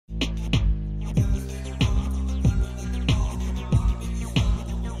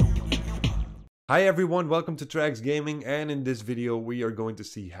Hi everyone, welcome to Trax Gaming, and in this video we are going to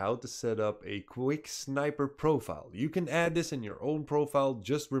see how to set up a quick sniper profile. You can add this in your own profile.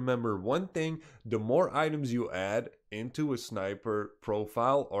 Just remember one thing: the more items you add into a sniper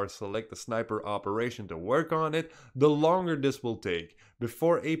profile or select a sniper operation to work on it, the longer this will take.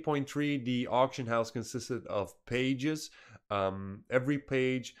 Before 8.3, the auction house consisted of pages. Every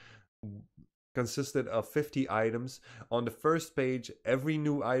page consisted of 50 items. On the first page, every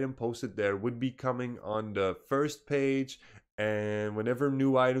new item posted there would be coming on the first page, and whenever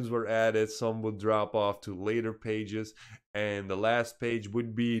new items were added, some would drop off to later pages, and the last page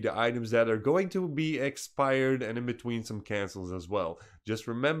would be the items that are going to be expired, and in between some cancels as well. Just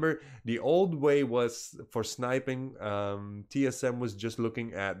remember, the old way was for sniping, TSM was just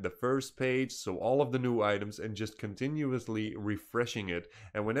looking at the first page, so all of the new items, and just continuously refreshing it,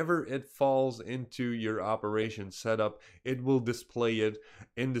 and whenever it falls into your operation setup, it will display it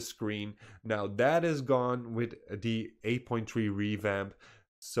in the screen. Now that is gone with the 8.3 revamp,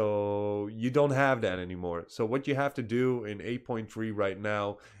 so you don't have that anymore. So what you have to do in 8.3 right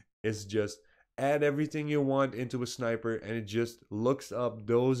now is just add everything you want into a sniper, and it just looks up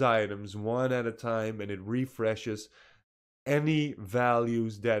those items one at a time, and it refreshes any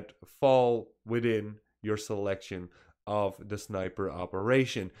values that fall within your selection of the sniper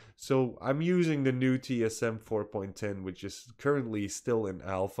operation. So I'm using the new TSM 4.10, which is currently still in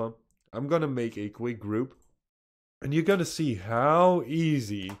alpha. I'm gonna make a quick group, and you're gonna see how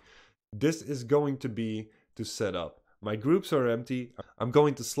easy this is going to be to set up. My groups are empty. I'm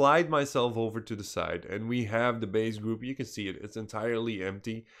going to slide myself over to the side, and we have the base group. You can see it, it's entirely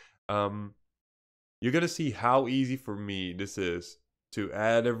empty. You're gonna see how easy for me this is to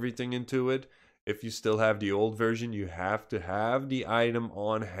add everything into it. If you still have the old version, you have to have the item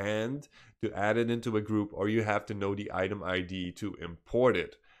on hand to add it into a group, or you have to know the item ID to import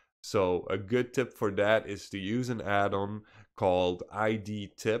it. So a good tip for that is to use an add-on called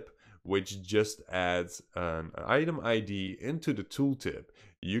ID tip, which just adds an item ID into the tooltip.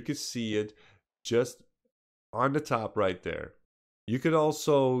 You can see it just on the top right there. You could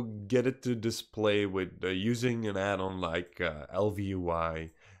also get it to display with using an add-on like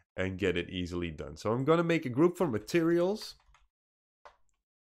LVUI, and get it easily done. So I'm gonna make a group for materials.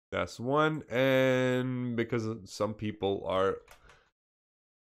 That's one, and because some people are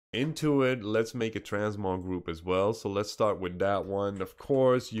into it, let's make a Transmog group as well. So let's start with that one. Of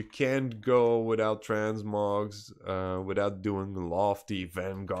course, you can't go without transmogs, without doing lofty,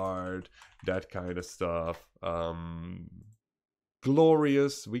 vanguard, that kind of stuff.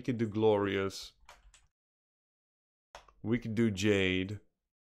 Glorious, we could do glorious. We could do jade,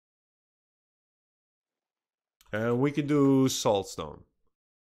 and we could do saltstone.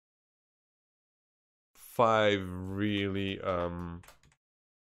 5 really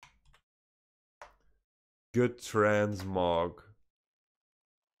good transmog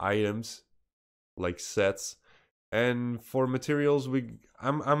items, like sets. And for materials,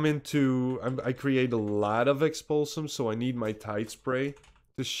 I create a lot of expulsum, so I need my tide spray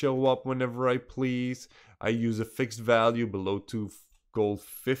to show up whenever I please. I use a fixed value below 2 gold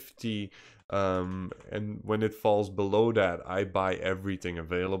 50, and when it falls below that, I buy everything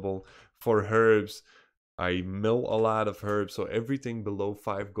available. For herbs, I mill a lot of herbs, so everything below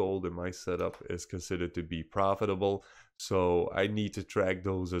 5 gold in my setup is considered to be profitable. So I need to track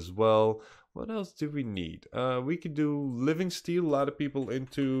those as well. What else do we need? We could do living steel. A lot of people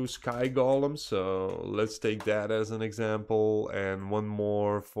into sky golems, so let's take that as an example. And one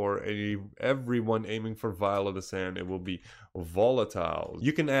more for everyone aiming for violet of sand, it will be volatile.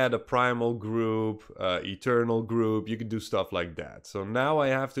 You can add a primal group, eternal group. You can do stuff like that. So now I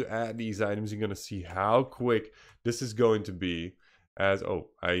have to add these items. You're gonna see how quick this is going to be.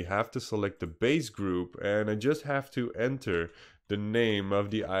 I have to select the base group, and I just have to enter the name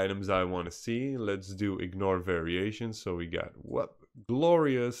of the items I want to see. Let's do ignore variations. So we got what?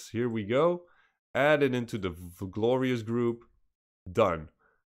 Glorious. Here we go. Add it into the glorious group. Done.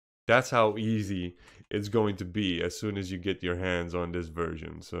 That's how easy it's going to be as soon as you get your hands on this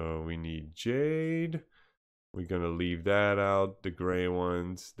version. So we need jade. We're gonna leave that out. The gray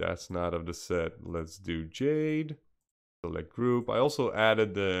ones, that's not of the set. Let's do jade. Select group. I also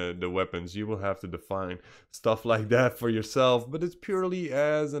added the weapons. You will have to define stuff like that for yourself, but it's purely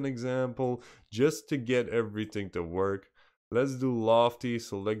as an example, just to get everything to work. Let's do lofty,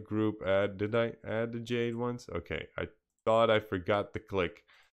 select group, add. Did I add the jade ones? Okay, I thought I forgot to click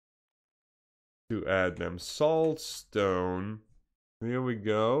to add them. Saltstone. Here we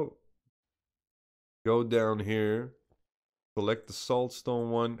go. Go down here. Select the saltstone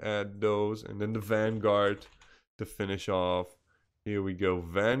one, add those, and then the vanguard to finish off. Here we go,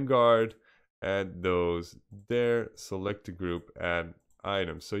 vanguard, add those there, select the group, add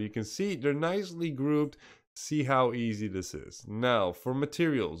items. So you can see they're nicely grouped. See how easy this is. Now for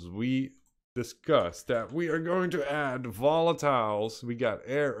materials, we discussed that we are going to add volatiles. We got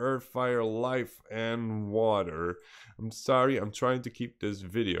air, earth, fire, life, and water. I'm sorry, I'm trying to keep this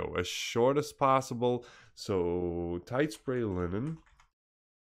video as short as possible. So tight spray linen.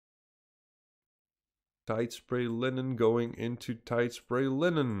 Tight spray linen going into tight spray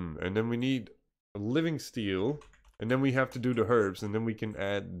linen. And then we need living steel. And then we have to do the herbs. And then we can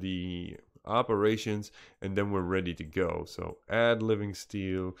add the operations. And then we're ready to go. So add living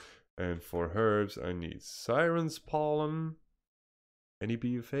steel. And for herbs, I need siren's pollen. Any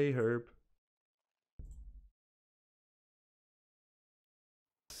BFA herb.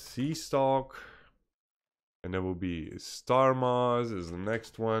 Sea stalk. And there will be star moss is the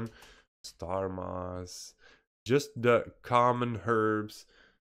next one. Star moss. Just the common herbs.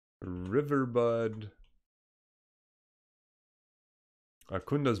 Riverbud.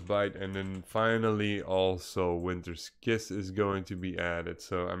 Akunda's bite, and then finally also winter's kiss is going to be added.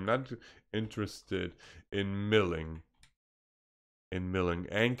 So I'm not interested in milling.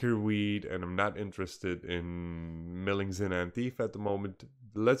 Anchorweed, and I'm not interested in milling Zenantif at the moment.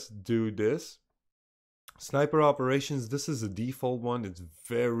 Let's do this. Sniper operations, this is a default one. It's a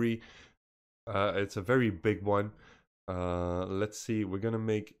very big one. Let's see, we're gonna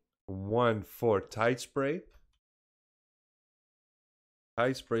make one for tight spray.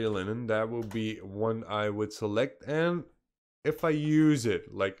 Tight spray linen, that will be one I would select. And if I use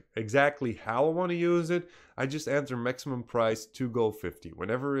it, like exactly how I want to use it, I just enter maximum price 2 gold 50.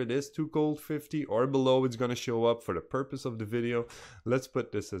 Whenever it is 2 gold 50 or below, it's going to show up for the purpose of the video. Let's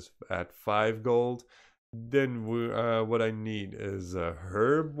put this as at 5 gold. Then what I need is a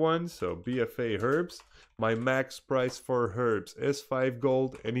herb one, so BFA herbs. My max price for herbs is 5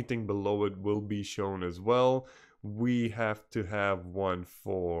 gold. Anything below it will be shown as well. We have to have one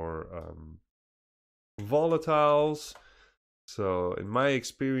for volatiles. So in my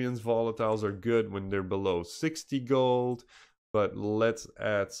experience, volatiles are good when they're below 60 gold. But let's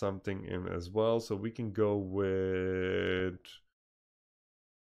add something in as well. So we can go with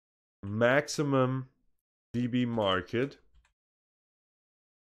maximum DB market.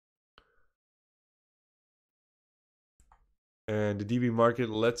 And the DB market,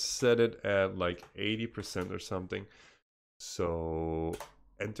 let's set it at like 80% or something. So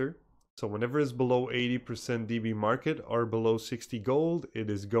enter. So whenever it's below 80% DB market or below 60 gold, it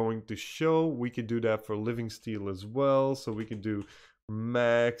is going to show. We could do that for living steel as well. So we can do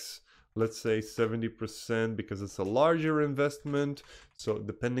max, let's say 70% because it's a larger investment. So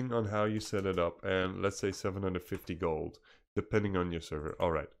depending on how you set it up, and let's say 750 gold, depending on your server.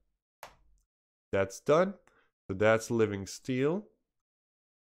 All right, that's done. So that's living steel.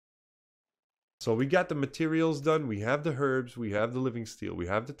 So we got the materials done, we have the herbs, we have the living steel, we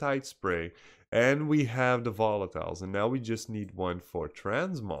have the tight spray, and we have the volatiles. And now we just need one for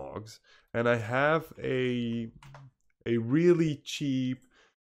transmogs. And I have a really cheap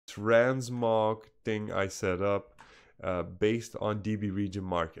transmog thing I set up based on DB region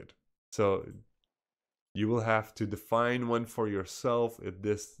market. So you will have to define one for yourself.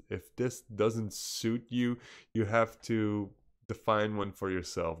 If this doesn't suit you, you have to define one for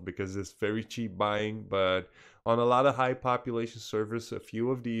yourself because it's very cheap buying. But on a lot of high population servers, a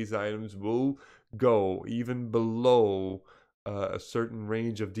few of these items will go even below a certain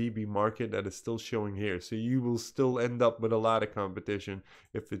range of DB market that is still showing here. So you will still end up with a lot of competition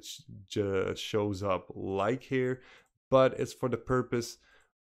if it just shows up like here. But it's for the purpose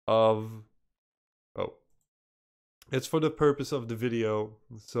of it's for the purpose of the video,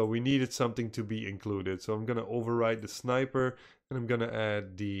 so we needed something to be included. So I'm gonna override the sniper, and I'm gonna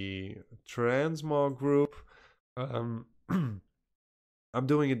add the Transmog Group. I'm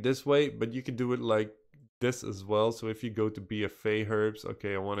doing it this way, but you can do it like this as well. So if you go to BFA herbs,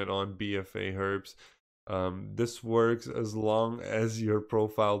 okay, I want it on BFA herbs. This works as long as your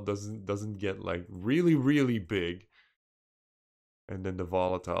profile doesn't get like really big. And then the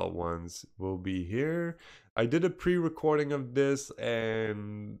volatile ones will be here. I did a pre-recording of this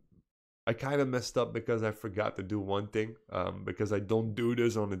and I kind of messed up because I forgot to do one thing. Because I don't do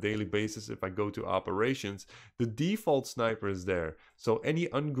this on a daily basis. If I go to operations, the default sniper is there. So any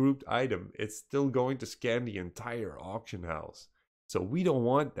ungrouped item, it's still going to scan the entire auction house. So we don't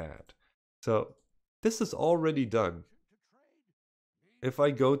want that. So this is already done. If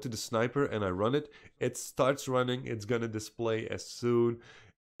I go to the sniper and I run it, it starts running. It's going to display as soon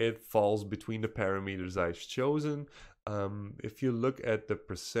it falls between the parameters I've chosen. If you look at the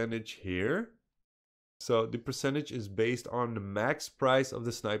percentage here, So the percentage is based on the max price of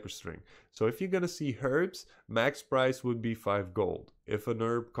the sniper string. So if you're gonna see herbs, max price would be 5 gold. If an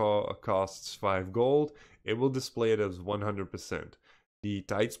herb costs 5 gold, it will display it as 100%. The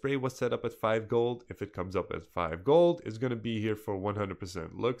tight spray was set up at 5 gold. If it comes up as 5 gold, it's gonna be here for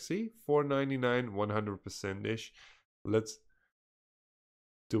 100%. Look, see, 4.99, 100%-ish. Let's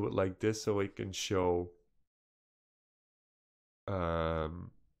do it like this so it can show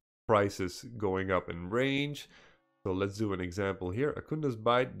prices going up in range. So let's do an example here. Akunda's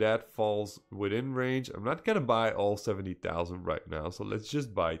Bite, that falls within range. I'm not gonna buy all 70,000 right now, so let's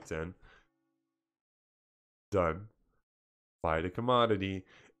just buy 10. Done. Buy the commodity,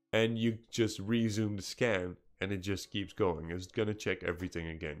 and you just resume the scan, and it just keeps going. It's gonna check everything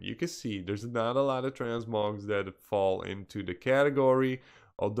again. You can see there's not a lot of transmogs that fall into the category,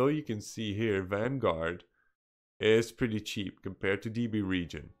 although you can see here Vanguard is pretty cheap compared to DB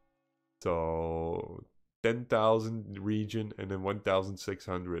region. So 10,000 region and then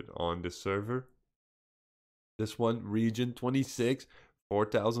 1,600 on this server. This one region 26,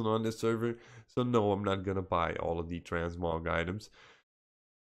 4,000 on this server. So no, I'm not gonna buy all of the transmog items.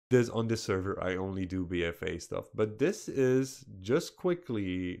 On this server I only do BFA stuff. But this is just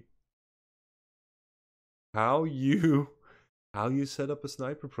quickly how you set up a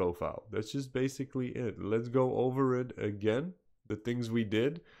sniper profile. That's just basically it. Let's go over it again. The things we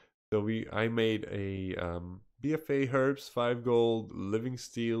did. So I made a BFA herbs 5 gold, living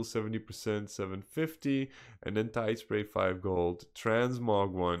steel 70%, 750, and then tight spray 5 gold,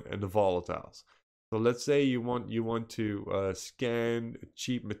 transmog 1, and the volatiles. So let's say you want to scan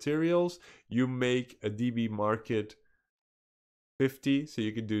cheap materials. You make a DB market 50, so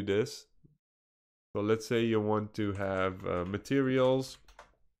you can do this. So let's say you want to have materials,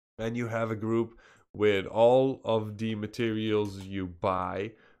 and you have a group with all of the materials you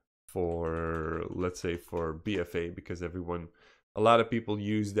buy for, let's say, for BFA, because a lot of people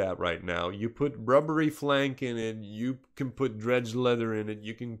use that right now. You put rubbery flank in it, you can put dredge leather in it,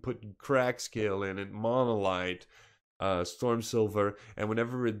 you can put crack scale in it, monolite, storm silver, and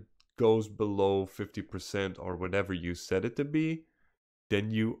whenever it goes below 50% or whatever you set it to be, then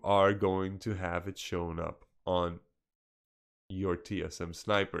you are going to have it shown up on your TSM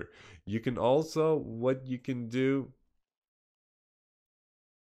Sniper. You can also, what you can do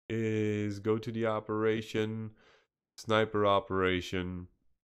is go to the operation, sniper operation.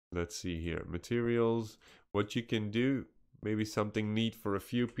 Let's see here, materials. What you can do, maybe something neat for a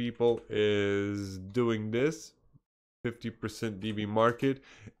few people, is doing this 50% DB market,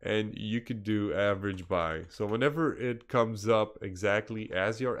 and you could do average buy. So whenever it comes up exactly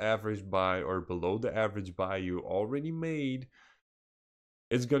as your average buy or below the average buy you already made,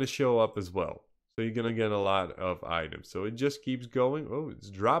 it's gonna show up as well. So you're gonna get a lot of items. So it just keeps going. Oh, it's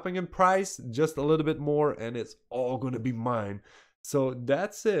dropping in price just a little bit more, and it's all gonna be mine. So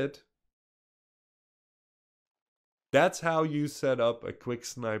that's it. That's how you set up a quick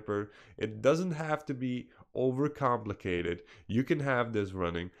sniper. It doesn't have to be overcomplicated. You can have this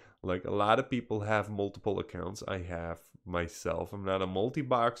running. Like, a lot of people have multiple accounts. I have myself. I'm not a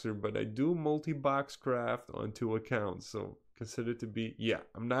multi-boxer, but I do multi-box craft on 2 accounts. So consider to be, yeah,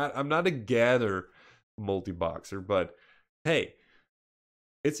 I'm not a gather multi-boxer, but hey,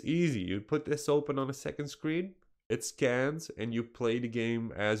 it's easy. You put this open on a second screen, it scans, and you play the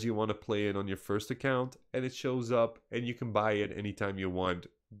game as you want to play it on your first account, and it shows up, and you can buy it anytime you want,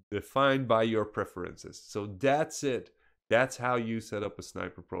 defined by your preferences. So that's it. That's how you set up a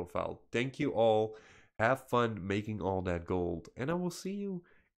sniper profile. Thank you all. Have fun making all that gold, and I will see you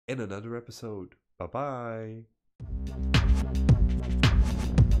in another episode. Bye-bye.